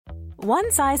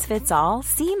One size fits all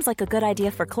seems like a good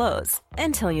idea for clothes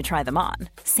until you try them on.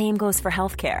 Same goes for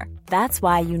healthcare. That's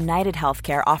why United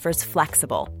Healthcare offers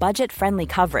flexible, budget-friendly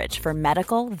coverage for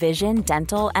medical, vision,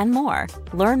 dental, and more.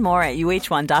 Learn more at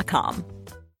uh1.com.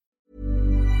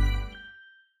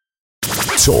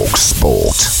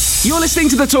 talkSPORT. You're listening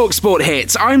to the talkSPORT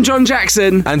hits. I'm John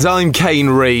Jackson. And I'm Kane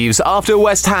Reeves. After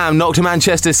West Ham knocked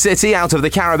Manchester City out of the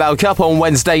Carabao Cup on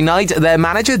Wednesday night, their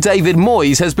manager David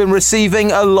Moyes has been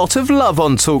receiving a lot of love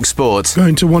on talkSPORT.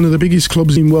 Going to one of the biggest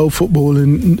clubs in world football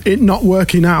and it not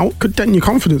working out could dent your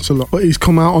confidence a lot. But he's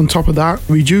come out on top of that,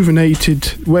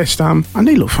 rejuvenated West Ham, and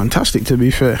they look fantastic, to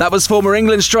be fair. That was former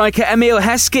England striker Emile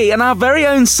Heskey, and our very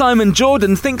own Simon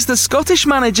Jordan thinks the Scottish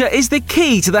manager is the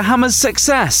key to the Hammers'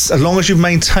 success. As long as you've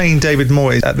maintained David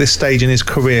Moyes at this stage in his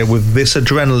career with this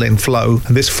adrenaline flow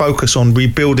and this focus on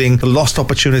rebuilding the lost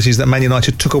opportunities that Man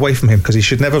United took away from him, because he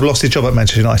should never have lost his job at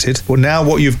Manchester United. Well, now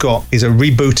what you've got is a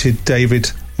rebooted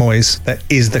David Moyes that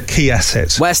is the key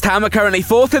asset. West Ham are currently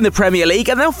fourth in the Premier League,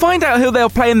 and they'll find out who they'll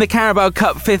play in the Carabao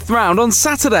Cup fifth round on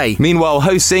Saturday. Meanwhile,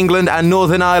 hosts England and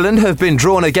Northern Ireland have been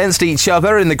drawn against each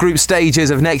other in the group stages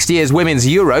of next year's Women's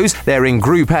Euros. They're in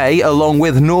Group A along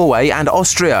with Norway and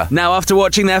Austria. Now, after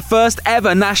watching their first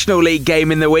ever National League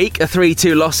game in the week, a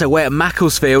 3-2 loss away at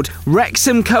Macclesfield,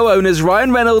 Wrexham co-owners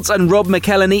Ryan Reynolds and Rob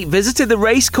McElhenney visited the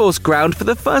racecourse ground for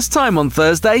the first time on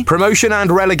Thursday. Promotion and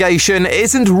relegation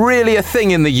isn't really a thing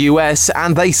in the US,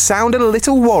 and they sound a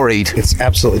little worried. It's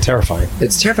absolutely terrifying.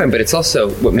 It's terrifying, but it's also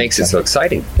what makes it so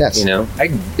exciting. Yes. You know, I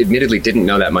admittedly didn't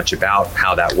know that much about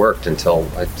how that worked until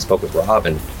I spoke with Rob,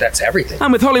 and that's everything.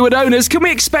 And with Hollywood owners, can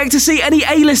we expect to see any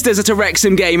A-listers at a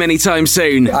Wrexham game anytime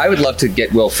soon? I would love to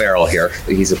get Will Ferrell here.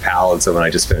 He's a pal and someone I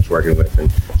just finished working with, and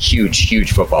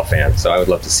huge football fan. So I would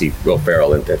love to see Will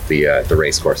Ferrell at the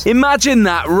race course. Imagine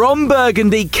that, Ron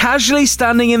Burgundy casually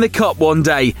standing in the Kop one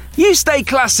day. You stay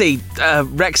classy,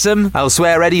 Wrexham.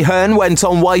 Elsewhere, Eddie Hearn went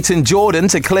on White and Jordan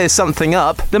to clear something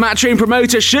up. The Matchroom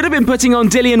promoter should have been putting on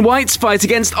Dillian Whyte's fight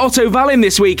against Otto Wallin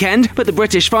this weekend, but the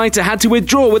British fighter had to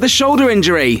withdraw with a shoulder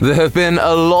injury. There have been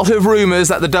a lot of rumours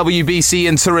that the WBC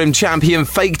interim champion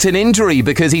faked an injury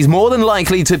because he's more than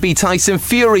likely to be Tyson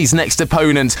Fury's next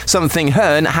opponent, something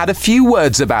Hearn had a few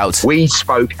words about. We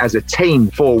spoke as a team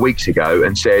 4 weeks ago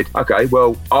and said, OK,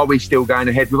 well, are we still going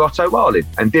ahead with Otto Wallin?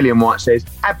 And Dillian Whyte says,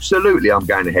 absolutely, I'm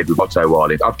going ahead with Otto Wallin.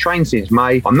 I've trained since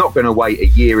May. I'm not going to wait a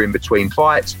year in between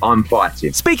fights. I'm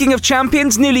fighting. Speaking of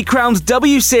champions, newly crowned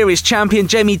W Series champion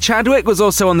Jamie Chadwick was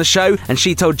also on the show, and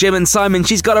she told Jim and Simon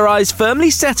she's got her eyes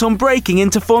firmly set on breaking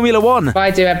into Formula One.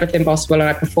 I do everything possible and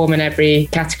I perform in every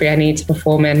category I need to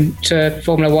perform in to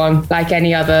Formula One. Like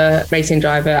any other racing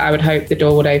driver, I would hope the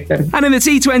door would open. And in the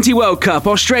T20 World Cup,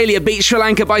 Australia beat Sri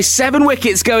Lanka by 7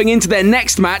 wickets going into their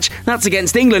next match. That's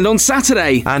against England on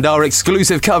Saturday. And our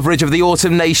exclusive coverage of the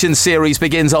Autumn Nations series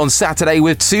begins on Saturday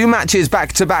with 2 matches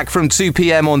back-to-back from 2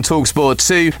 p.m. on talkSPORT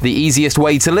 2. The easiest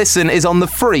way to listen is on the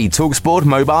free talkSPORT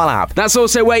mobile app. That's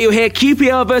also where you'll hear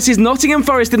QPR versus Nottingham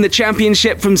Forest in the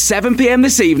Championship from 7 p.m.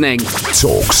 this evening.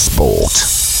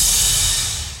 talkSPORT.